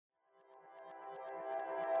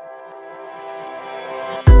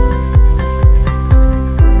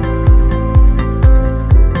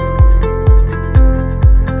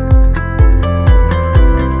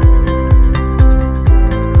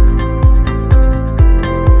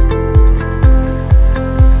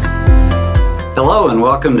Hello and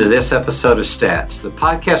welcome to this episode of Stats, the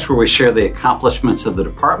podcast where we share the accomplishments of the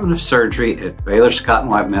Department of Surgery at Baylor Scott &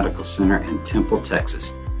 White Medical Center in Temple,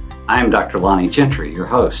 Texas. I am Dr. Lonnie Gentry, your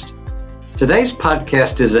host. Today's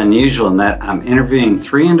podcast is unusual in that I'm interviewing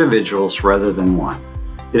three individuals rather than one.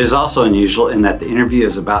 It is also unusual in that the interview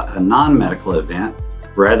is about a non-medical event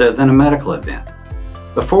rather than a medical event.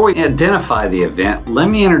 Before we identify the event, let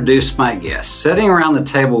me introduce my guests. Sitting around the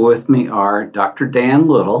table with me are Dr. Dan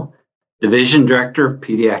Little, Division Director of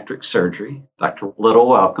Pediatric Surgery. Dr. Little,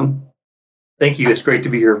 welcome. Thank you. It's great to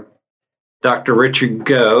be here. Dr. Richard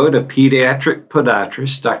Goad, a pediatric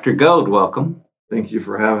podiatrist. Dr. Goad, welcome. Thank you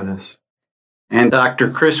for having us. And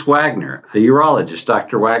Dr. Chris Wagner, a urologist.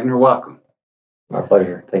 Dr. Wagner, welcome. My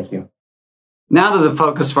pleasure. Thank you. Now to the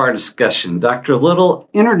focus of our discussion. Dr.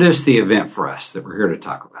 Little, introduce the event for us that we're here to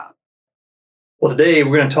talk about. Well, today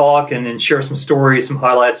we're going to talk and share some stories, some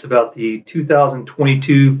highlights about the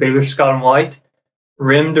 2022 Baylor Scott & White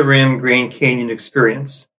Rim-to-Rim Grand Canyon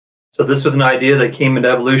experience. So this was an idea that came into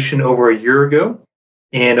evolution over a year ago.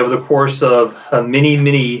 And over the course of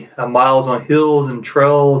many miles on hills and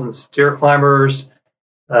trails and stair climbers,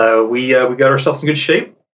 we got ourselves in good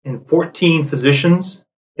shape. And 14 physicians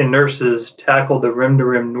and nurses tackled the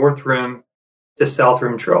Rim-to-Rim North Rim to South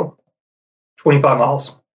Rim Trail, 25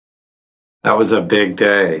 miles. That was a big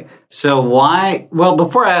day. So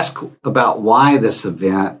before I ask about why this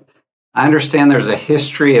event, I understand there's a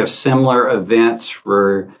history of similar events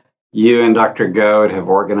where you and Dr. Goad have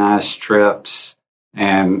organized trips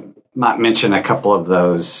and might mention a couple of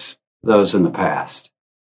those in the past.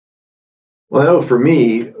 Well, for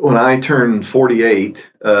me, when I turned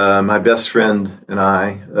 48, my best friend and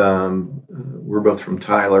I, we're both from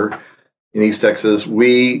Tyler in East Texas.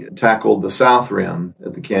 We tackled the South Rim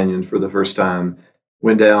at the canyon for the first time.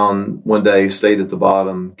 Went down one day, stayed at the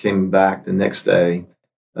bottom, came back the next day.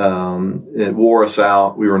 It wore us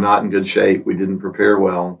out. We were not in good shape. We didn't prepare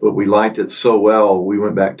well, but we liked it so well. We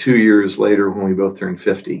went back 2 years later when we both turned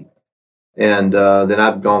 50. And then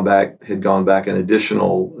had gone back an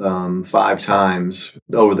additional 5 times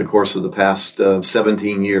over the course of the past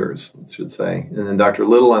 17 years, I should say. And then Dr.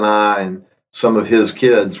 Little and I and some of his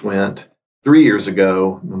kids went 3 years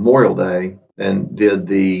ago, Memorial Day, and did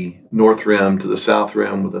the North Rim to the South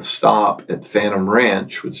Rim with a stop at Phantom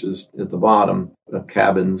Ranch, which is at the bottom of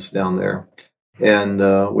cabins down there. And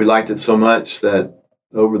we liked it so much that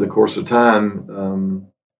over the course of time,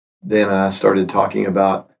 Dan and I started talking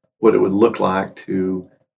about what it would look like to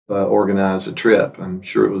organize a trip. I'm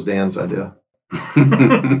sure it was Dan's idea.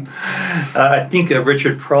 I think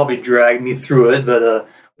Richard probably dragged me through it, but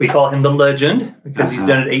we call him the legend because he's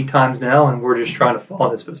done it 8 times now, and we're just trying to follow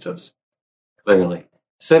in his footsteps. Clearly.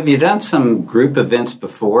 So have you done some group events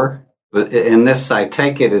before? And this, I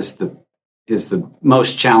take it, is the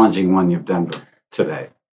most challenging one you've done today.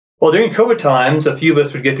 Well, during COVID times, a few of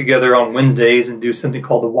us would get together on Wednesdays and do something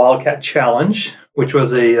called the Wildcat Challenge, which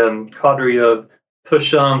was a cadre of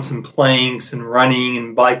push-ups and planks and running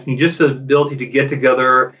and biking, just the ability to get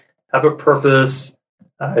together, have a purpose,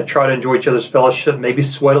 try to enjoy each other's fellowship, maybe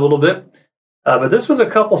sweat a little bit. But this was a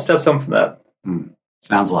couple steps up from that.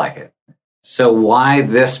 Sounds like it. So why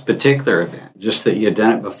this particular event? Just that you had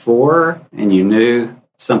done it before and you knew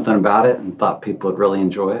something about it and thought people would really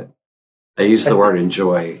enjoy it? I use the word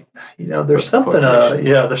enjoy. There's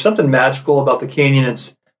something magical about the canyon.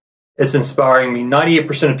 It's inspiring me.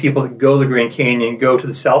 98% of people that go to the Grand Canyon go to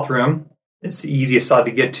the South Rim. It's the easiest side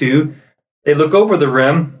to get to. They look over the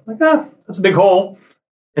rim, like, that's a big hole.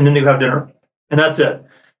 And then they have dinner. And that's it.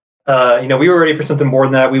 We were ready for something more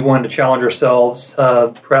than that. We wanted to challenge ourselves,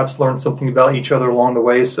 perhaps learn something about each other along the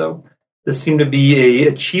way. So this seemed to be a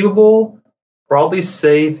achievable, probably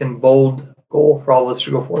safe and bold goal for all of us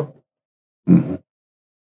to go for. Mm-hmm.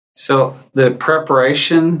 So the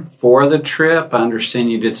preparation for the trip, I understand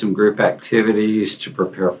you did some group activities to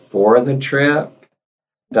prepare for the trip.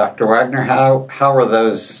 Dr. Wagner, how were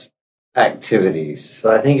those activities?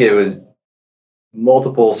 So I think it was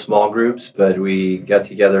multiple small groups, but we got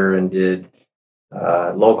together and did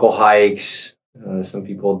local hikes. Some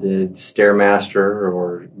people did Stairmaster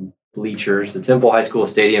or bleachers. The Temple High School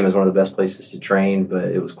Stadium is one of the best places to train, but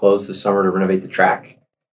it was closed this summer to renovate the track.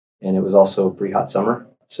 And it was also a pretty hot summer.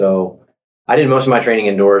 So I did most of my training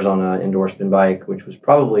indoors on an indoor spin bike, which was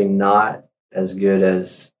probably not as good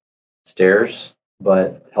as stairs,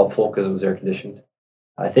 but helpful because it was air conditioned.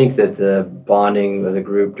 I think that the bonding of the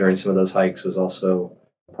group during some of those hikes was also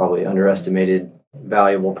probably underestimated,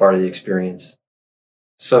 valuable part of the experience.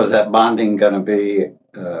 So is that bonding going to be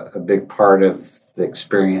a big part of the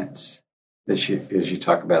experience as you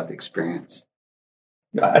talk about the experience?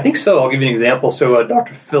 I think so. I'll give you an example. So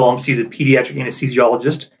Dr. Phillips, he's a pediatric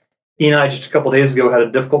anesthesiologist. He and I just a couple of days ago had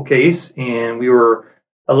a difficult case, and we were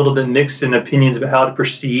a little bit mixed in opinions about how to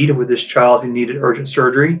proceed with this child who needed urgent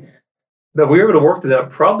surgery. But we were able to work through that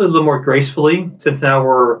probably a little more gracefully, since now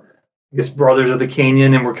we're, I guess, brothers of the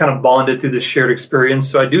canyon, and we're kind of bonded through this shared experience.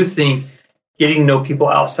 So I do think getting to know people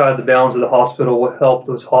outside the bounds of the hospital will help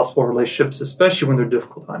those hospital relationships, especially when they're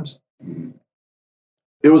difficult times.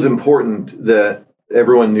 It was important that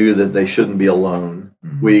everyone knew that they shouldn't be alone.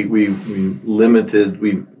 Mm-hmm. We limited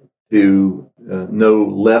to no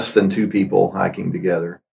less than 2 people hiking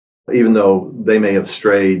together. Even though they may have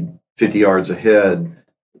strayed 50 yards ahead,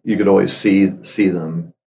 you could always see them,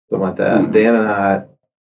 something like that. Mm-hmm. Dan and I,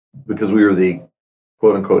 because we were the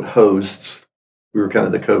quote-unquote hosts, we were kind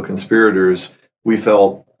of the co-conspirators, we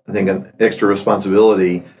felt, I think, an extra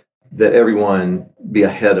responsibility that everyone be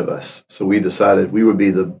ahead of us. So we decided we would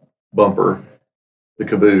be the bumper, the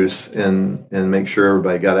caboose, and make sure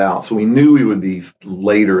everybody got out. So we knew we would be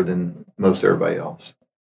later than most everybody else.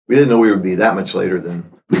 We didn't know we would be that much later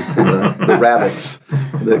than the rabbits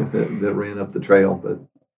that ran up the trail, but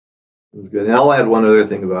it was good. And I'll add one other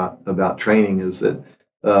thing about training is that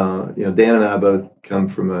Dan and I both come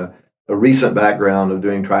from a recent background of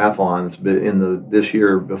doing triathlons, but this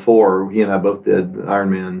year before, he and I both did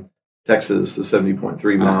Ironman Texas, the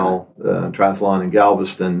 70.3 mile triathlon in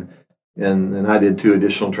Galveston, and I did 2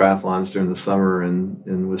 additional triathlons during the summer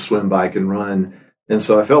and with swim, bike, and run. And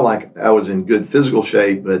so I felt like I was in good physical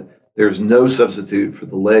shape, but there's no substitute for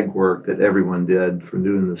the leg work that everyone did from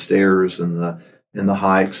doing the stairs and the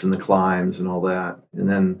hikes and the climbs and all that. And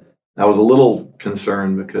then I was a little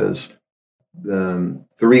concerned because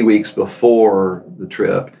 3 weeks before the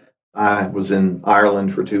trip, I was in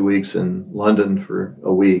Ireland for 2 weeks and London for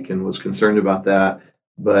a week and was concerned about that.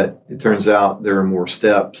 But it turns out there are more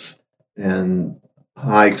steps and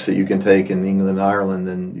hikes that you can take in England and Ireland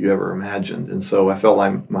than you ever imagined. And so I felt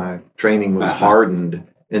like my training was hardened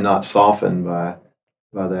and not softened by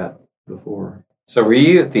that before. So were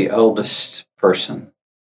you the oldest person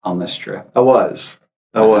on this trip? I was.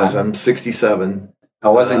 I'm 67. I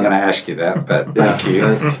wasn't going to ask you that, but thank you.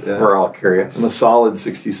 We're all curious. I'm a solid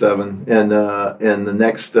 67, and the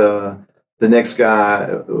next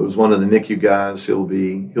guy was one of the NICU guys. He'll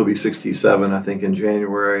be 67, I think, in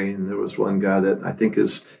January. And there was one guy that I think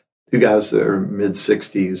is 2 guys that are mid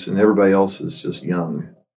 60s, and everybody else is just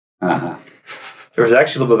young. Uh-huh. There was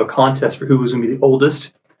actually a little bit of a contest for who was going to be the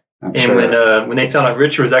oldest. Sure. When they found out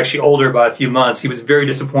Richard was actually older by a few months, he was very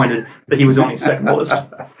disappointed that he was only second oldest.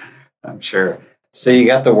 I'm sure. So you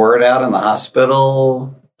got the word out in the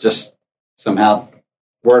hospital, just somehow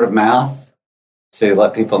word of mouth to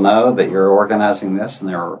let people know that you're organizing this and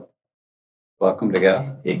they were welcome to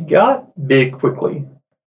go? It got big quickly.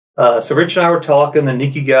 So Rich and I were talking, the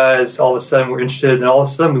NICU guys all of a sudden were interested, and all of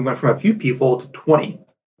a sudden we went from a few people to 20,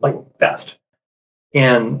 like fast.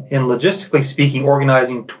 And logistically speaking,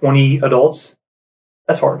 organizing 20 adults,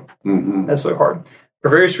 that's hard. Mm-hmm. That's really hard. For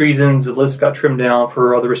various reasons, the list got trimmed down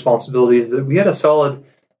for other responsibilities, but we had a solid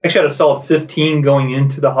 15 going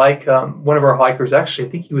into the hike. One of our hikers, actually,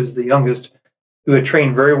 I think he was the youngest, who had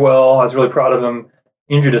trained very well. I was really proud of him.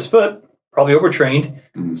 Injured his foot, probably overtrained.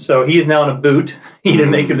 Mm-hmm. So he is now in a boot. He didn't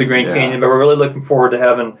make it to the Grand Canyon, but we're really looking forward to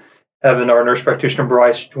having our nurse practitioner,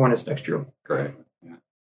 Bryce, join us next year. Great. Yeah.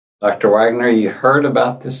 Dr. Wagner, you heard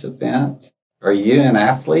about this event. Are you an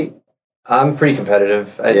athlete? I'm pretty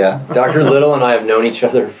competitive. Dr. Little and I have known each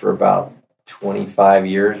other for about 25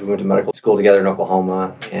 years. We went to medical school together in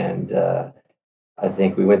Oklahoma, and I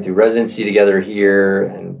think we went through residency together here,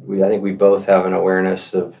 and I think we both have an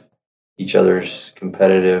awareness of each other's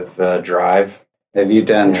competitive drive. Have you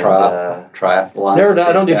done triathlons?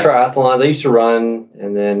 I don't do triathlons. I used to run,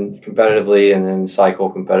 and then competitively, and then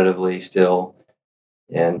cycle competitively still.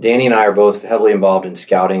 And Danny and I are both heavily involved in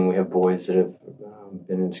scouting. We have boys that have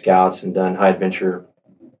been in scouts and done high adventure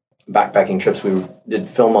backpacking trips. We did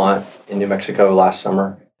Philmont in New Mexico last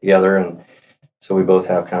summer together, and so we both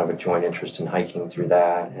have kind of a joint interest in hiking through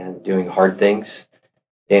that and doing hard things.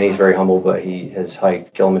 Danny's very humble, but he has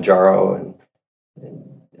hiked Kilimanjaro, and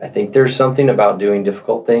I think there's something about doing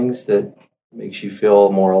difficult things that makes you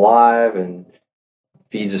feel more alive and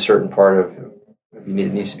feeds a certain part of you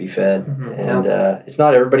needs to be fed. Mm-hmm. And it's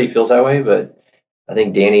not everybody feels that way, but I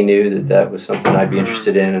think Danny knew that was something I'd be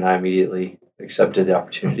interested in, and I immediately accepted the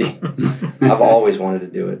opportunity. I've always wanted to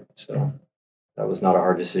do it, so that was not a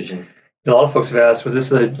hard decision. A lot of folks have asked, was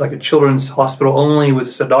this like a children's hospital only? Was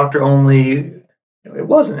this a doctor only? It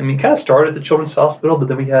wasn't. I mean, it kind of started at the children's hospital, but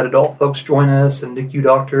then we had adult folks join us and NICU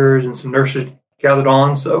doctors and some nurses gathered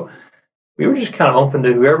on. So we were just kind of open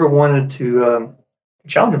to whoever wanted to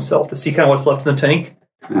challenge themselves to see kind of what's left in the tank,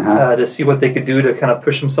 to see what they could do to kind of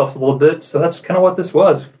push themselves a little bit. So that's kind of what this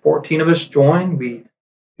was. 14 of us joined. We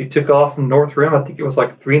took off from North Rim. I think it was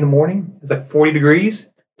like 3 a.m. It was like 40 degrees.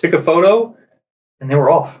 Took a photo, and then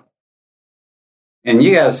we're off. And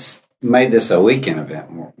you guys made this a weekend event,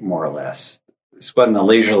 more or less. This wasn't a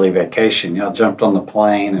leisurely vacation. Y'all jumped on the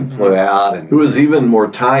plane and flew out. And it was even more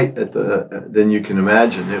tight than you can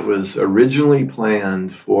imagine. It was originally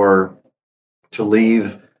planned to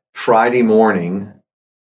leave Friday morning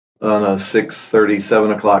on a 6:30,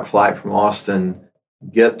 7 o'clock flight from Austin,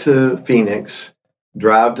 get to Phoenix,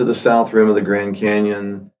 drive to the south rim of the Grand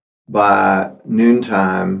Canyon by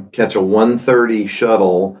noontime, catch a 1:30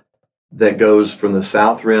 shuttle that goes from the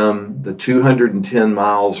south rim, the 210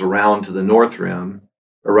 miles around to the north rim,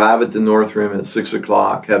 arrive at the north rim at 6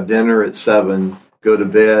 o'clock, have dinner at 7, go to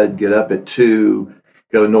bed, get up at 2,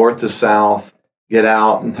 go north to south, get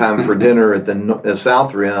out in time for dinner at the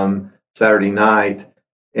south rim Saturday night,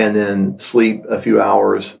 and then sleep a few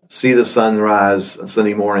hours, see the sunrise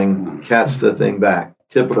Sunday morning, catch the thing back.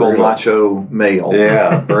 Typical macho male.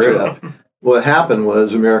 Yeah, trip. What happened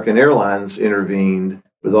was American Airlines intervened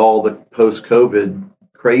with all the post-COVID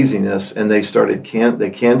craziness, and they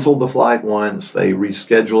canceled the flight once. They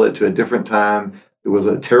rescheduled it to a different time. It was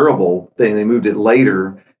a terrible thing. They moved it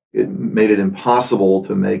later. It made it impossible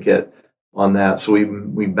to make it on that. So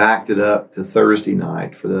we backed it up to Thursday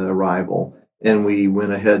night for the arrival, and we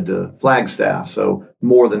went ahead to Flagstaff, so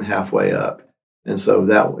more than halfway up. And so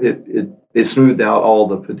that it smoothed out all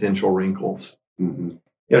the potential wrinkles. Mm-hmm.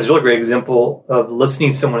 It was a really great example of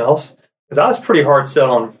listening to someone else. Because I was pretty hard set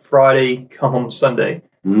on Friday, come home Sunday.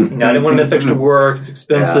 Mm-hmm. I didn't want to miss extra work. It's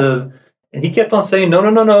expensive. Yeah. And he kept on saying,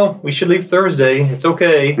 no. We should leave Thursday. It's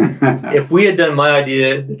okay. If we had done my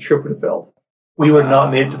idea, the trip would have failed. We would have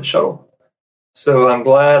not made it to the shuttle. So I'm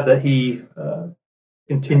glad that he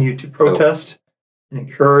continued to protest and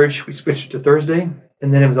encourage. We switched it to Thursday,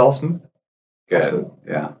 and then it was all smooth. Good.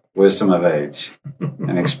 Yeah. Wisdom of age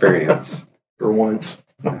and experience. For once.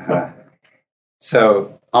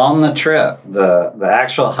 So on the trip, the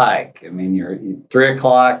actual hike, I mean, you're 3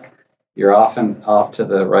 o'clock, you're off to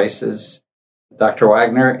the races. Dr.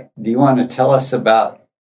 Wagner, do you want to tell us about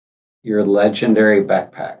your legendary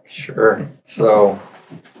backpack? Sure. So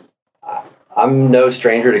I'm no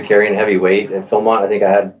stranger to carrying heavy weight. At Philmont, I think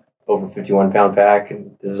I had over 51-pound pack,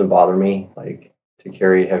 and it doesn't bother me to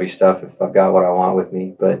carry heavy stuff if I've got what I want with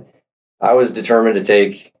me. But I was determined to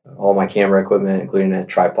take all my camera equipment, including a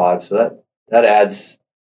tripod. So that adds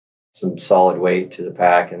some solid weight to the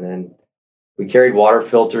pack. And then we carried water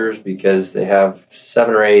filters because they have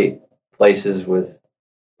 7 or 8 places with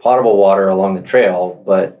potable water along the trail.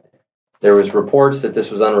 But there was reports that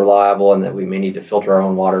this was unreliable and that we may need to filter our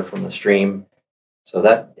own water from the stream. So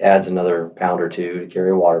that adds another pound or 2 to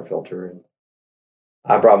carry a water filter. And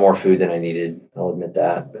I brought more food than I needed, I'll admit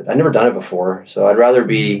that. But I'd never done it before. So I'd rather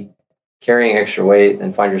be carrying extra weight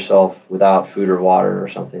than find yourself without food or water or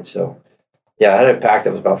something. So yeah, I had a pack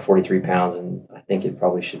that was about 43 pounds, and I think it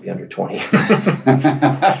probably should be under 20.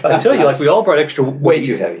 I tell you, we all brought extra weight. Way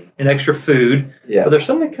too heavy. And extra food. Yeah. But there's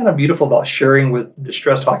something kind of beautiful about sharing with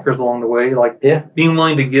distressed hikers along the way. Being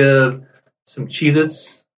willing to give some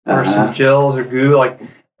Cheez-Its or some gels or goo.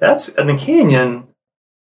 That's, in the canyon,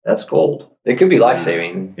 that's gold. It could be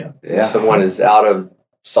life-saving. Yeah. If someone is out of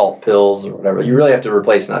salt pills or whatever. You really have to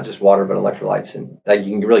replace not just water, but electrolytes. And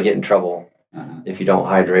you can really get in trouble if you don't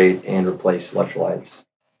hydrate and replace electrolytes.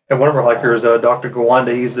 And one of our hikers, Dr. Goad,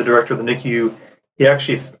 he's the director of the NICU, he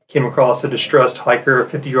actually came across a distressed hiker, a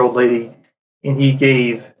 50-year-old lady, and he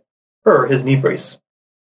gave her his knee brace.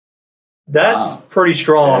 That's pretty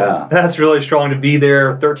strong. Yeah. That's really strong to be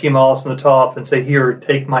there 13 miles from the top and say, here,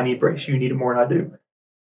 take my knee brace. You need it more than I do.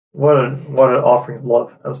 What an offering of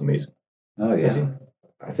love. That was amazing. Oh, yeah. Amazing.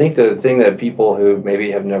 I think the thing that people who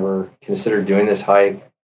maybe have never considered doing this hike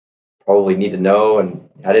probably need to know, and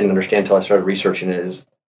I didn't understand until I started researching it, is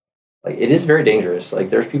it is very dangerous.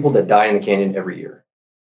 There's people that die in the canyon every year.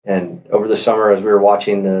 And over the summer, as we were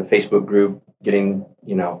watching the Facebook group, getting,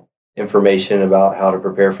 information about how to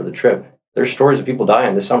prepare for the trip, there's stories of people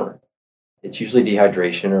dying this summer. It's usually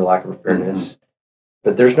dehydration or lack of preparedness. Mm-hmm.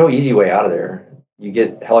 But there's no easy way out of there. You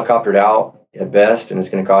get helicoptered out at best, and it's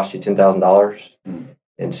going to cost you $10,000. Mm-hmm.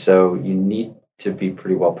 And so you need to be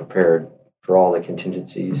pretty well prepared for all the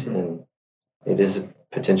contingencies. Mm-hmm. And it is a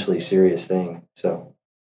potentially serious thing. So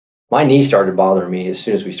my knee started bothering me as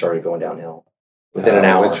soon as we started going downhill. Within an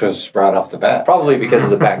hour. Which was right off the bat. Probably because of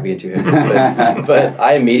the pack being too heavy. But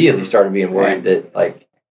I immediately started being worried that,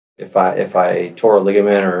 if I tore a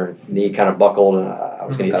ligament or knee kind of buckled, I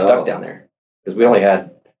was going to get stuck down there. Because we only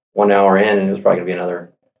had 1 hour in, and it was probably going to be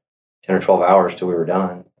another 10 or 12 hours till we were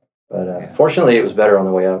done. But fortunately, it was better on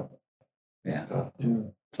the way up. Yeah.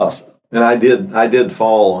 It's awesome. And I did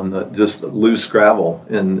fall on the just loose gravel,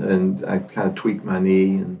 and I kind of tweaked my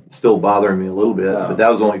knee, and it's still bothering me a little bit. But that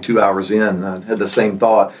was only 2 hours in, and I had the same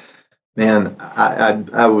thought. Man,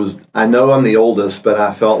 I know I'm the oldest, but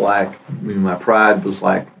I felt like my pride was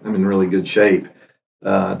like I'm in really good shape.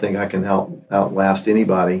 I think I can outlast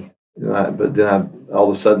anybody. But then all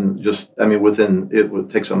of a sudden, it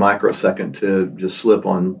takes a microsecond to just slip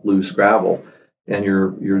on loose gravel, and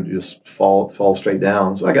you're just fall straight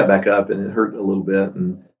down. So I got back up, and it hurt a little bit,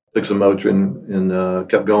 and took some Motrin and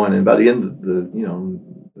kept going. And by the end of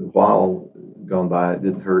the while gone by, it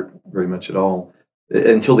didn't hurt very much at all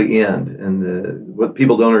until the end. And what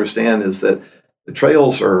people don't understand is that the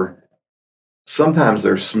trails are sometimes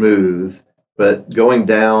they're smooth, but going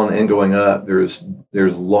down and going up, there's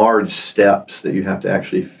large steps that you have to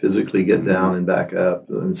actually physically get down and back up.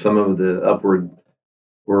 And some of the upward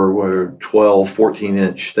were 12,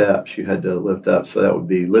 14-inch steps you had to lift up. So that would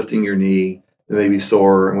be lifting your knee, it may be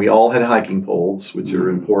sore. And we all had hiking poles, which are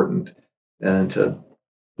important, and to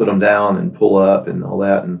put them down and pull up and all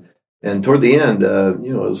that. And toward the end,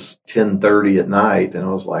 it was 10:30 at night, and I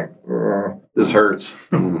was like, this hurts.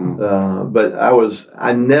 But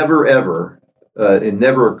I never ever, it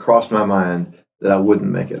never crossed my mind that I wouldn't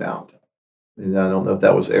make it out. And I don't know if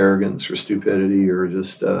that was arrogance or stupidity or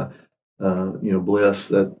just, bliss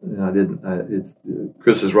that I didn't.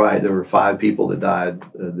 Chris is right. There were 5 people that died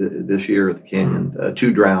this year at the canyon.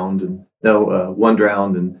 2 drowned, one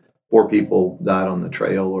drowned, and 4 people died on the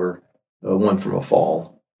trail, or 1 from a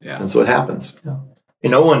fall. Yeah. And so it happens. Yeah.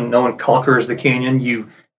 No one conquers the canyon.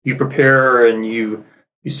 You prepare and you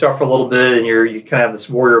suffer a little bit, and you kind of have this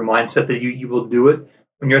warrior mindset that you will do it.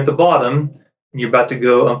 When you're at the bottom and you're about to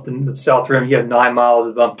go up the south rim, you have 9 miles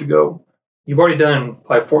of up to go. You've already done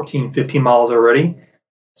probably 14, 15 miles already.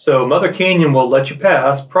 So Mother Canyon will let you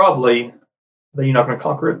pass, probably, but you're not going to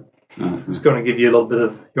conquer it. It's going to give you a little bit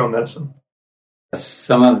of your own medicine.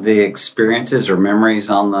 Some of the experiences or memories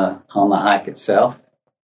on the hike itself.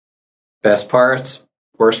 Best parts,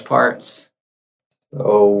 worst parts.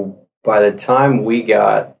 So by the time we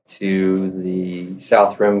got to the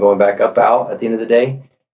south rim going back up out at the end of the day,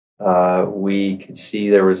 we could see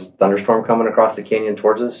there was a thunderstorm coming across the canyon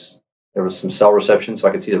towards us. There was some cell reception, so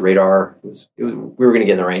I could see the radar. We were going to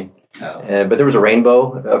get in the rain. But there was a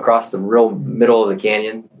rainbow across the real middle of the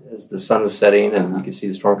canyon as the sun was setting, and you could see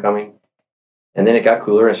the storm coming. And then it got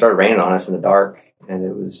cooler and it started raining on us in the dark. And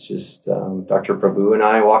it was just Dr. Prabhu and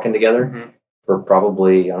I walking together for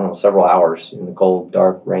probably, several hours in the cold,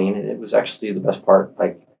 dark rain. And it was actually the best part.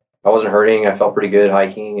 Like, I wasn't hurting. I felt pretty good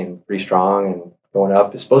hiking and pretty strong and going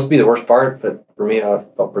up. It's supposed to be the worst part, but for me, I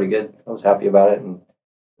felt pretty good. I was happy about it. And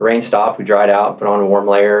the rain stopped. We dried out, put on a warm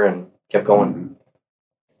layer, and kept going.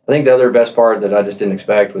 I think the other best part that I just didn't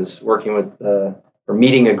expect was working with or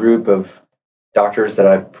meeting a group of doctors that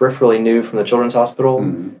I peripherally knew from the Children's Hospital.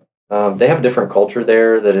 They have a different culture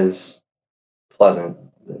there that is pleasant.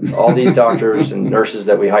 All these doctors and nurses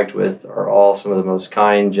that we hiked with are all some of the most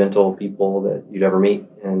kind, gentle people that you'd ever meet.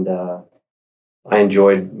 And I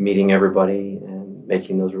enjoyed meeting everybody and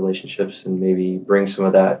making those relationships, and maybe bring some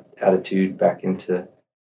of that attitude back into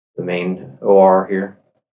the main OR here.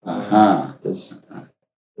 I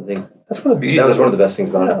think that's one of the beauties. That was one of the best things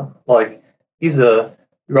about it. Like, he's a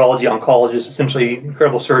urology oncologist, essentially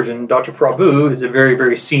incredible surgeon. Dr. Prabhu is a very,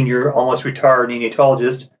 very senior, almost retired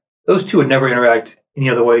neonatologist. Those two would never interact any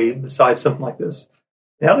other way besides something like this.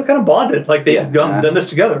 Now they're kind of bonded, like they've done this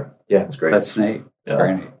together. Yeah, it's great. That's neat. It's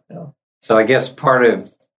very neat. Yeah. So I guess part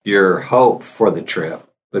of your hope for the trip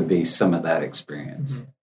would be some of that experience,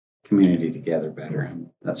 community together better, and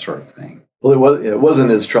that sort of thing. Well, it wasn't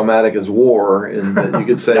as traumatic as war, and you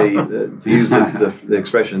could say, to use the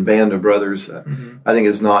expression "band of brothers," I think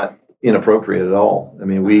is not inappropriate at all. I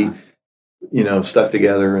mean, we, stuck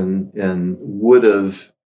together and would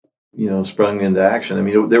have, sprung into action. I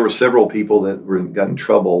mean, there were several people that got in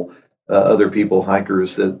trouble. Other people,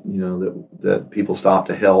 hikers that that people stopped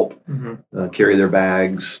to help, carry their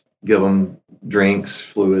bags, give them drinks,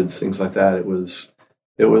 fluids, things like that. It was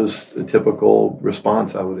a typical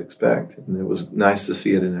response I would expect, and it was nice to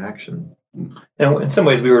see it in action. And in some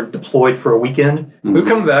ways, we were deployed for a weekend. We were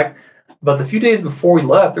coming back, but the few days before we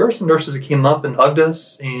left, there were some nurses that came up and hugged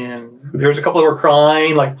us, and there was a couple that were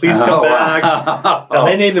crying, like, please come back. Now,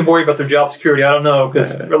 they may have been worried about their job security. I don't know,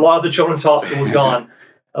 because a lot of the Children's Hospital was gone.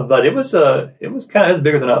 But it was kind of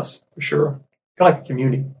bigger than us, for sure. Kind of like a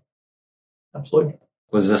community. Absolutely.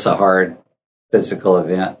 Was this a hard physical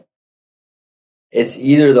event It's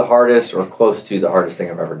either the hardest or close to the hardest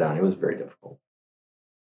thing I've ever done. It was very difficult.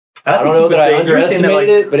 I don't know that I underestimated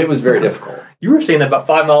it, but it was very difficult. You were saying that about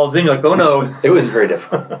 5 miles in. You're like, oh no. It was very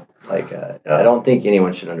difficult. I don't think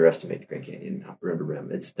anyone should underestimate the Grand Canyon rim to rim.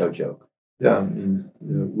 It's no joke. Yeah. Dan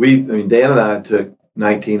and I took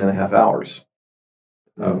 19 and a half hours.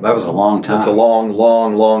 That was a long time. It's a long,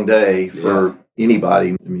 long, long day for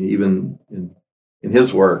anybody. I mean, even in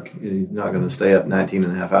his work, he's not going to stay up 19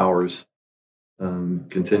 and a half hours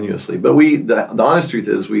continuously. But the honest truth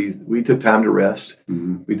is we took time to rest.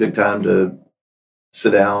 Mm-hmm. We took time to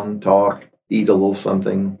sit down, talk, eat a little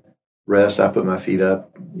something, rest. I put my feet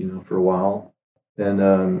up, for a while. And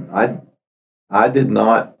I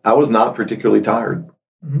was not particularly tired.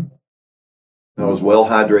 Mm-hmm. I was well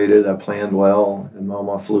hydrated. I planned well and all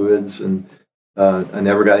my fluids, and I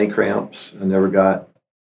never got any cramps. I never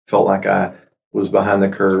felt like I was behind the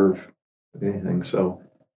curve or anything. So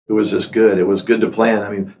it was just good. It was good to plan. I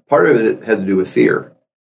mean, part of it had to do with fear,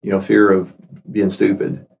 fear of being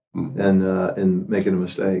stupid and making a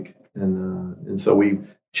mistake. And so we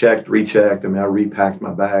checked, rechecked. I mean, I repacked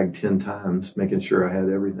my bag 10 times, making sure I had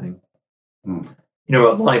everything.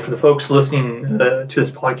 Lonnie, for the folks listening to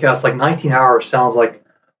this podcast, like 19 hours sounds like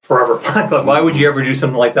forever. Like, why would you ever do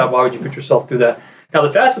something like that? Why would you put yourself through that? Now,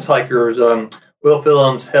 the fastest hikers, Will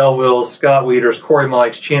Phillips, Hal Wills, Scott Wieters, Corey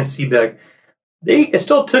Mikes, Chance Seebeck, it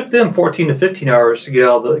still took them 14 to 15 hours to get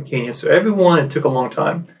out of the canyon. So everyone, it took a long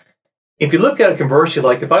time. If you look at it conversely,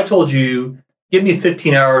 like if I told you, give me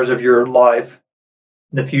 15 hours of your life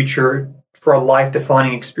in the future for a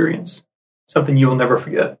life-defining experience, something you will never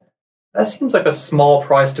forget, that seems like a small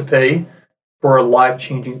price to pay for a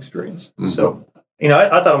life-changing experience. Mm-hmm. So, I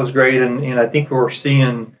thought it was great, and I think we're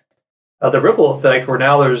seeing the ripple effect where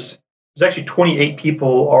now there's actually 28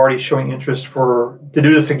 people already showing interest to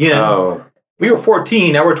do this again. Oh. We were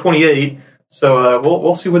 14, now we're 28, so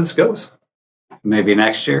we'll see where this goes. Maybe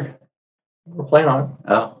next year? We're planning on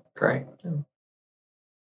it. Oh, great. Yeah.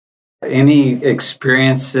 Any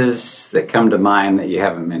experiences that come to mind that you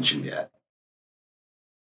haven't mentioned yet?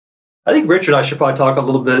 I think Richard and I should probably talk a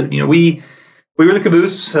little bit. We were the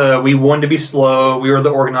caboose. We wanted to be slow. We were the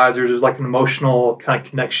organizers. There's like an emotional kind of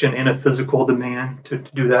connection and a physical demand to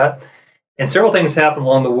do that. And several things happened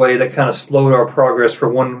along the way that kind of slowed our progress for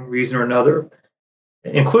one reason or another,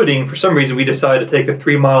 including, for some reason, we decided to take a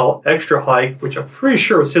 3-mile extra hike, which I'm pretty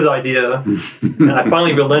sure was his idea. And I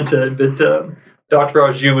finally relented, but Dr.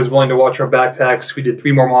 Raju was willing to watch our backpacks. We did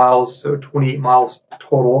 3 more miles, so 28 miles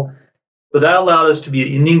total. But that allowed us to be at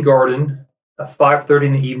Indian Garden at 5:30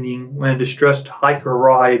 in the evening when a distressed hiker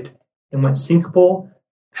arrived and went syncopal,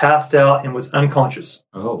 passed out, and was unconscious.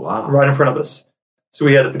 Oh, wow. Right in front of us. So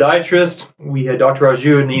we had the podiatrist, we had Dr.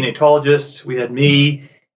 Raju, and the neonatologist, we had me,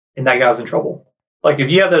 and that guy was in trouble. Like, if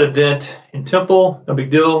you have that event in Temple, no big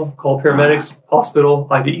deal, call paramedics, hospital,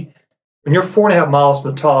 IV. When you're 4.5 miles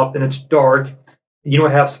from the top and it's dark, you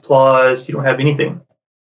don't have supplies, you don't have anything,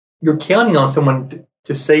 you're counting on someone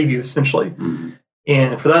to save you, essentially. Mm-hmm.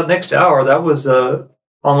 And for that next hour, that was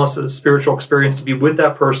almost a spiritual experience to be with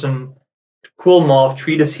that person, to cool him off,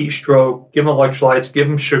 treat his heat stroke, give him electrolytes, give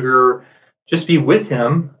him sugar, just be with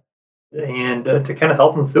him and to kind of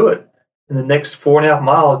help him through it. And the next 4.5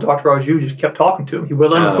 miles, Dr. Raju just kept talking to him. He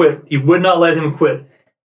wouldn't let him quit. He would not let him quit.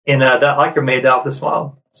 And that hiker made it out with a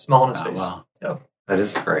smile on his face. Wow. Yeah. That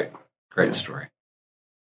is a great story.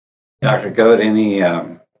 Dr. Goad, any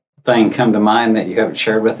thing come to mind that you haven't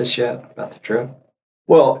shared with us yet about the trip?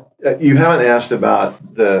 Well, you haven't asked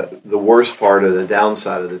about the worst part of the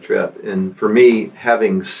downside of the trip. And for me,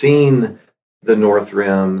 having seen the North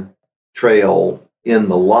Rim Trail in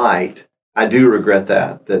the light, I do regret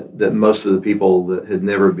that most of the people that had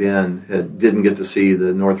never been didn't get to see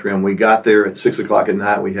the North Rim. We got there at 6 o'clock at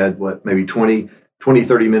night. We had maybe 20,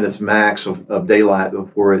 30 minutes max of daylight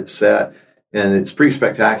before it set. And it's pretty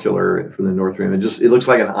spectacular from the North Rim. It looks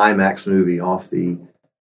like an IMAX movie off the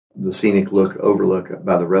scenic overlook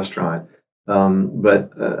by the restaurant.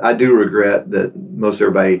 But I do regret that most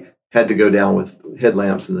everybody had to go down with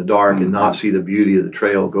headlamps in the dark and not see the beauty of the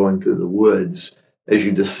trail going through the woods as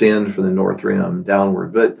you descend from the North Rim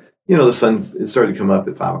downward. But, the sun, it started to come up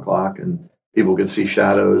at 5 o'clock and people could see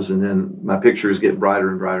shadows. And then my pictures get brighter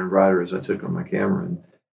and brighter and brighter as I took on my camera. And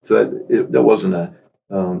so that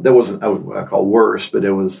wasn't what I call worse, but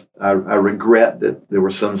it was, I regret that there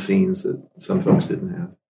were some scenes that some folks didn't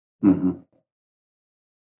have. Mm-hmm.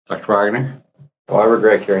 Dr. Wagner? Oh, I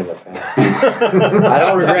regret carrying the pen. I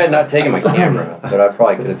don't regret not taking my camera, but I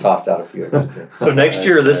probably could have tossed out a few extra. So next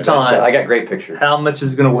year, this time, I got great pictures. How much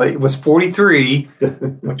is it going to weigh? It was 43. What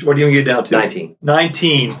are you going to get down to? 19.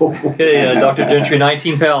 19. Okay, Dr. Gentry,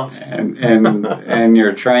 19 pounds. And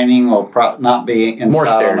your training will not be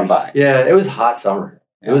inside on a bike. Yeah, it was a hot summer.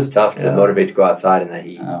 It was tough to motivate to go outside in that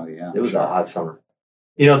heat. Oh, yeah. It was a hot summer.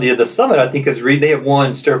 You know, the summit, I think, they have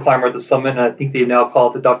one stair climber at the summit, and I think they now call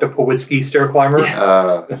it the Dr. Powitsky stair climber.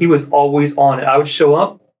 He was always on it. I would show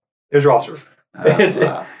up, there's Rosser.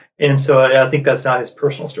 Wow. And so I think that's not his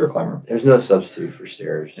personal stair climber. There's no substitute for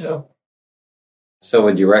stairs. Yeah. So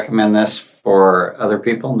would you recommend this for other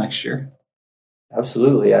people next year?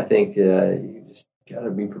 Absolutely. I think you just got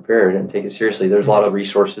to be prepared and take it seriously. There's a lot of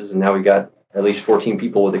resources, and now we've got at least 14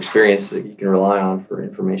 people with experience that you can rely on for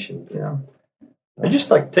information. Yeah. And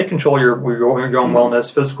just like take control of your own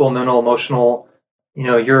wellness, physical, mental, emotional. You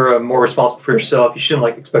know, you're more responsible for yourself. You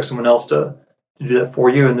shouldn't expect someone else to do that for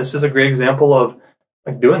you. And this is a great example of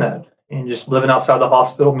doing that and just living outside the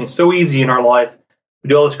hospital. I mean, it's so easy in our life. We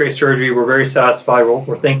do all this great surgery. We're very satisfied.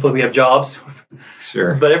 We're thankful we have jobs.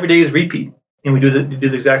 Sure. But every day is repeat, and we do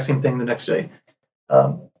the exact same thing the next day.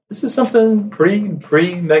 This is something pretty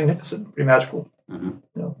magnificent, pretty magical. Mm-hmm.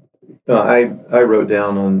 You know? I wrote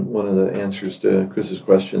down on one of the answers to Chris's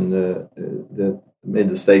question that made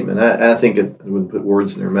the statement. I think I wouldn't put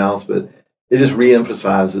words in their mouths, but it just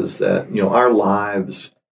reemphasizes that our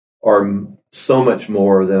lives are so much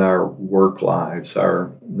more than our work lives,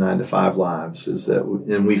 our 9-to-5 lives.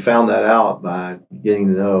 And we found that out by getting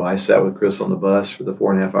to know. I sat with Chris on the bus for the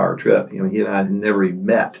 4.5-hour trip. He and I had never even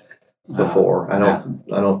met before. I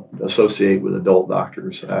don't associate with adult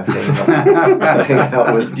doctors. I hang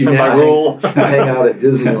out with I hang out at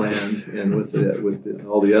Disneyland and with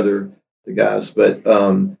all the other guys. But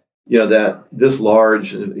that this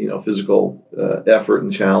large physical effort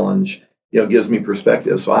and challenge gives me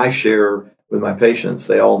perspective. So I share with my patients.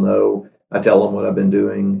 They all know. I tell them what I've been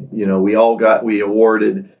doing. We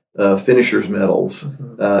awarded finishers medals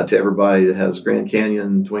to everybody that has Grand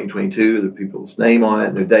Canyon 2022, the people's name on it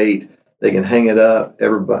and their date. They can hang it up.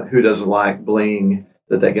 Everybody who doesn't like bling,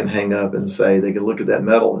 that they can hang up and say, they can look at that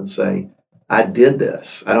medal and say, I did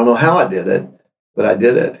this. I don't know how I did it, but I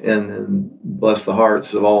did it. And then bless the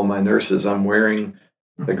hearts of all of my nurses, I'm wearing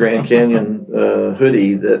a Grand Canyon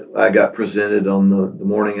hoodie that I got presented on the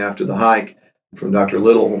morning after the hike from Dr.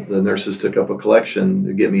 Little. The nurses took up a collection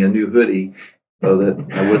to get me a new hoodie so that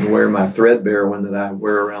I wouldn't wear my threadbare one that I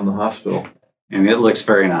wear around the hospital. And it looks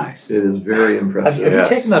very nice. It is very impressive. Have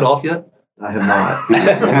you taken that off yet? I have not.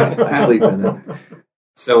 I sleep in it.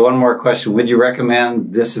 So one more question. Would you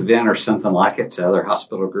recommend this event or something like it to other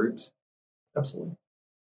hospital groups? Absolutely.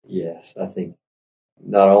 Yes, I think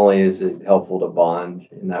not only is it helpful to bond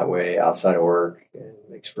in that way outside of work, and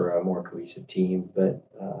makes for a more cohesive team, but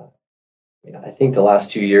I think the last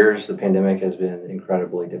 2 years, the pandemic has been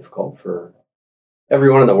incredibly difficult for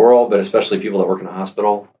everyone in the world, but especially people that work in a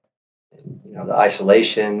hospital. And, the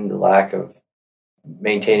isolation, the lack of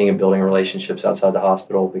maintaining and building relationships outside the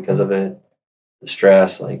hospital because of it, the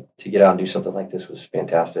stress, to get out and do something like this was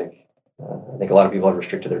fantastic. I think a lot of people have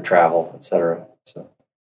restricted their travel, et cetera. So,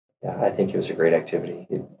 yeah, I think it was a great activity.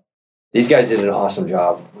 These guys did an awesome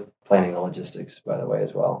job with planning the logistics, by the way,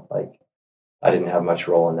 as well. I didn't have much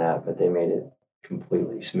role in that, but they made it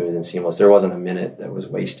completely smooth and seamless. There wasn't a minute that was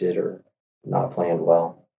wasted or not planned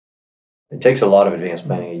well. It takes a lot of advanced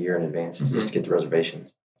planning, a year in advance, just to get the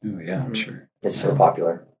reservations. Oh, yeah, I'm sure. It's so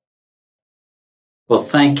popular. Well,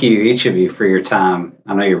 thank you, each of you, for your time.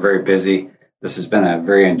 I know you're very busy. This has been a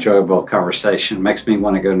very enjoyable conversation. Makes me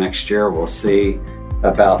want to go next year. We'll see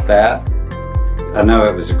about that. I know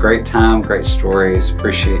it was a great time, great stories.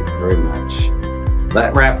 Appreciate it very much.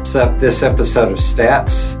 That wraps up this episode of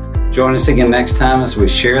Stats. Join us again next time as we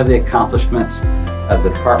share the accomplishments of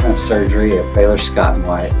the Department of Surgery at Baylor Scott &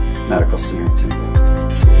 White Medical Center in Temple.